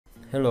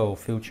Hello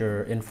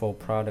future info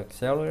product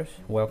sellers,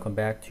 welcome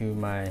back to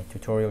my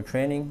tutorial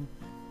training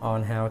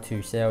on how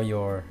to sell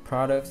your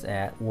products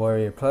at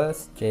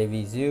WarriorPlus,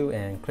 JVZOO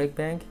and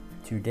Clickbank.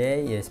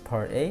 Today is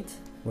part 8.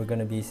 We're going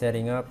to be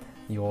setting up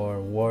your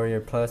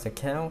WarriorPlus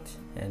account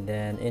and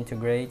then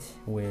integrate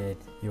with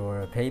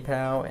your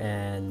PayPal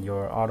and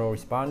your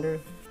Autoresponder.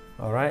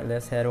 Alright,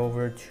 let's head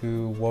over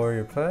to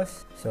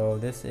WarriorPlus. So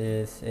this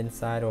is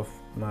inside of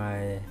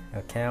my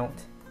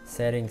account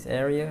settings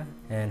area,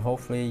 and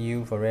hopefully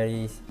you've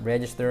already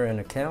registered an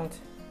account.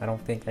 I don't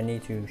think I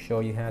need to show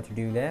you how to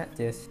do that.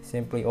 Just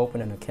simply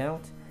open an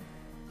account,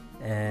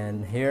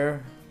 and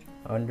here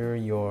under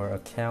your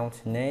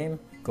account name,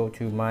 go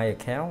to my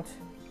account,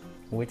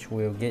 which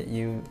will get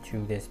you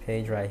to this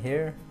page right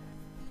here.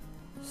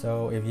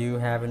 So if you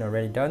haven't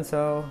already done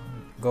so,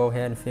 go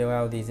ahead and fill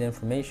out these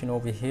information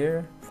over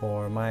here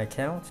for my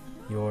account.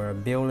 Your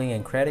billing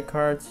and credit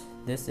cards.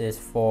 This is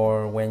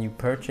for when you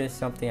purchase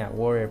something at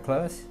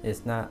WarriorPlus.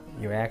 It's not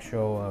your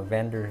actual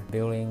vendor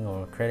billing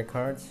or credit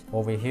cards.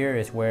 Over here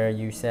is where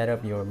you set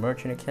up your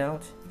merchant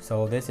account.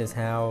 So this is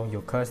how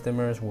your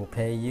customers will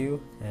pay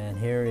you. And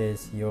here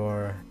is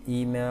your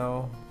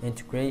email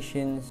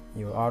integrations,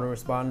 your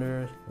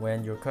autoresponders.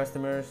 When your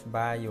customers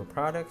buy your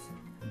products,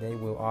 they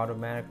will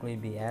automatically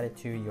be added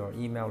to your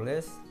email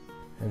list.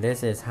 And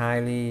this is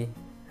highly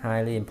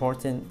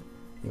important.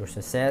 Your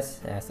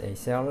success as a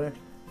seller.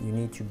 You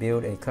need to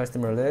build a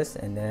customer list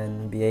and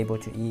then be able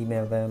to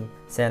email them,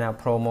 send out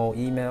promo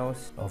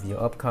emails of your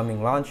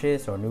upcoming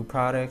launches or new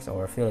products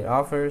or affiliate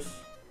offers.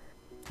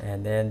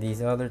 And then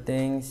these other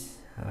things,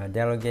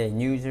 delegate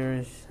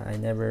users, I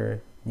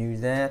never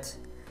use that.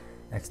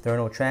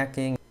 External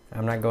tracking,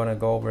 I'm not going to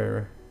go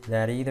over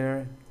that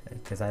either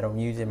because I don't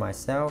use it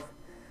myself.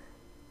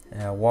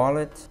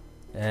 Wallet,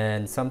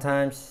 and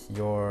sometimes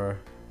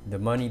the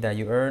money that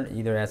you earn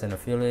either as an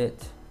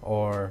affiliate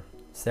or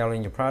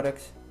selling your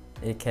products,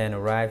 it can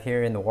arrive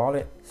here in the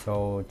wallet,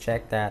 so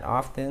check that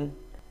often,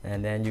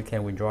 and then you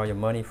can withdraw your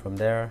money from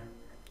there.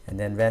 And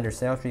then vendor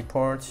sales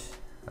reports,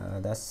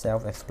 that's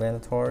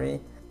self-explanatory,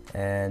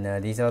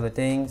 and these other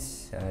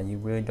things you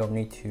really don't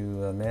need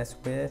to mess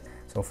with.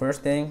 So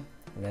first thing,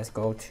 let's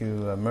go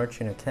to a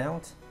merchant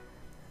account.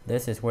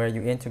 This is where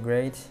you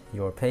integrate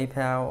your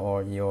PayPal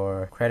or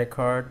your credit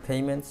card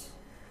payments.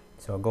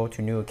 So go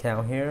to new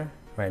account here.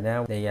 Right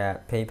now they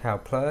got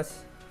PayPal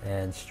Plus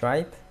and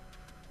Stripe,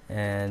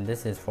 and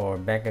this is for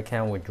bank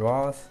account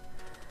withdrawals.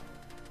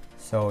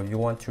 So if you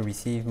want to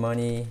receive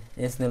money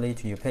instantly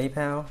to your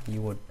PayPal,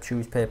 you would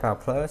choose PayPal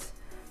Plus,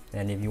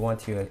 and if you want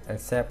to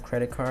accept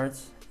credit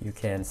cards, you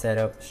can set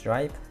up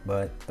Stripe,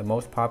 but the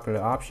most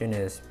popular option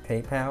is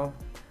PayPal.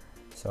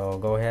 So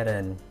go ahead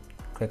and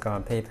click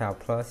on PayPal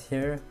Plus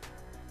here.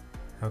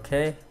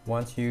 Okay,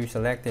 once you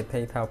selected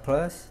PayPal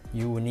Plus,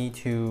 you will need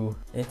to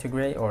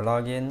integrate or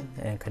log in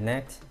and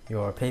connect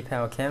your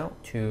PayPal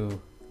account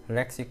to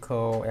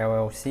Lexico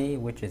LLC,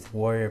 which is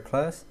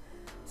WarriorPlus.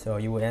 So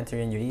you will enter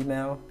in your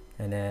email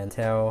and then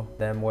tell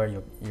them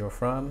where you're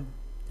from,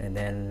 and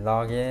then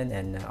log in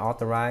and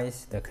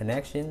authorize the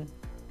connection.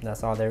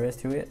 That's all there is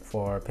to it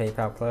for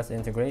PayPal Plus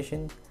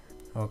integration.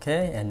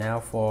 Okay, and now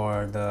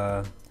for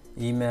the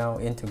email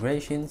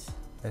integrations,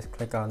 let's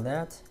click on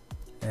that.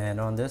 And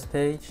on this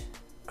page,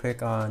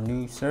 click on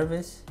new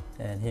service,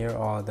 and here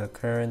are the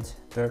current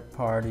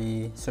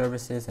third-party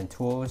services and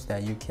tools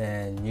that you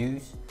can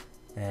use.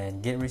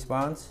 And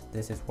GetResponse,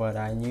 this is what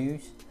I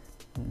use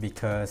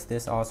because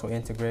this also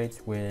integrates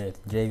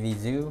with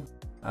JVZOO.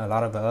 A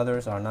lot of the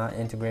others are not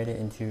integrated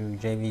into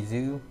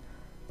JVZOO.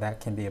 That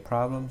can be a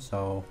problem,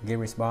 so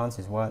GetResponse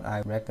is what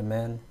I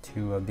recommend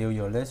to build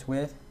your list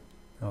with.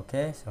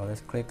 Okay, so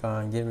let's click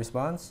on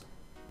GetResponse,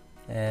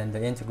 and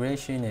the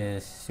integration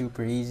is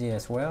super easy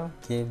as well.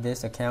 Give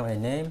this account a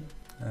name.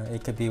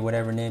 It could be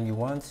whatever name you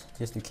want,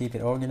 just to keep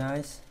it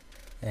organized.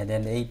 And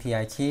then the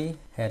API key,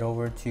 head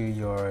over to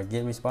your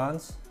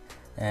GetResponse,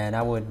 and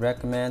I would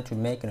recommend to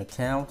make an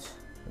account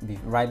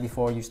right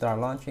before you start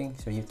launching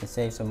so you can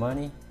save some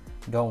money.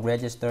 Don't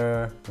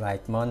register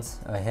like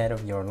months ahead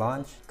of your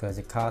launch because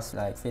it costs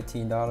like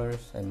 $15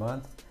 a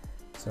month,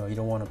 so you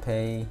don't want to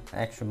pay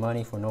extra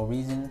money for no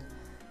reason.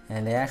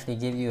 And they actually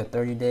give you a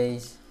 30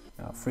 days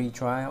free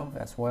trial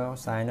as well.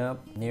 Sign up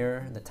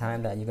near the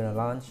time that you're gonna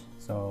launch,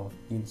 so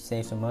you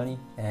save some money.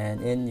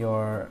 And in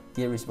your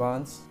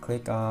GetResponse,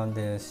 click on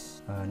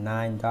this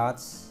 9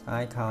 dots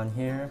icon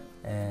here,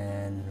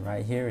 and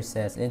right here it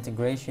says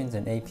integrations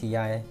and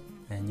API,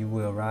 and you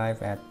will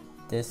arrive at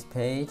this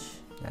page,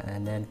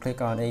 and then click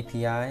on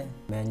API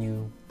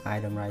menu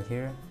item right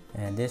here,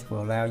 and this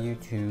will allow you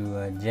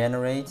to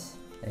generate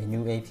a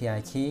new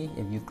API key.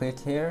 If you click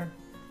here,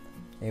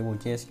 it will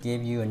just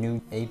give you a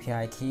new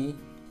API key.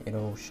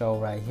 It'll show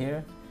right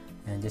here,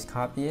 and just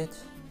copy it,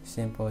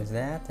 simple as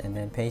that, and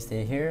then paste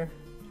it here,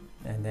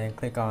 and then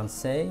click on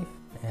save,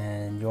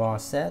 and you're all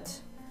set.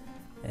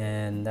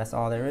 And that's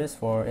all there is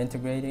for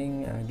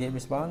integrating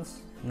GetResponse,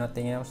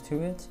 nothing else to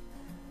it.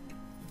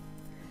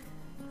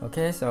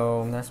 Okay,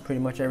 so that's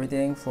pretty much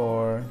everything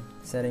for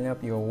setting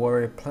up your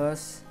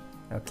WarriorPlus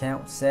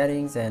account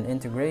settings and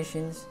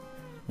integrations.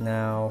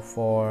 Now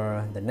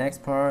for the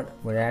next part,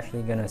 we're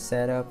actually gonna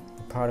set up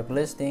the product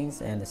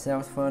listings and the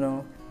sales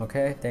funnel.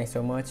 Okay, thanks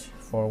so much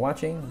for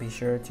watching. Be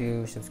sure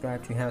to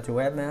subscribe to How to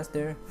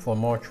Webmaster for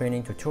more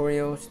training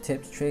tutorials,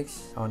 tips,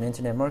 tricks on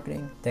internet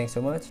marketing. Thanks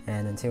so much,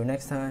 and until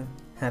next time,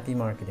 happy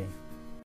marketing.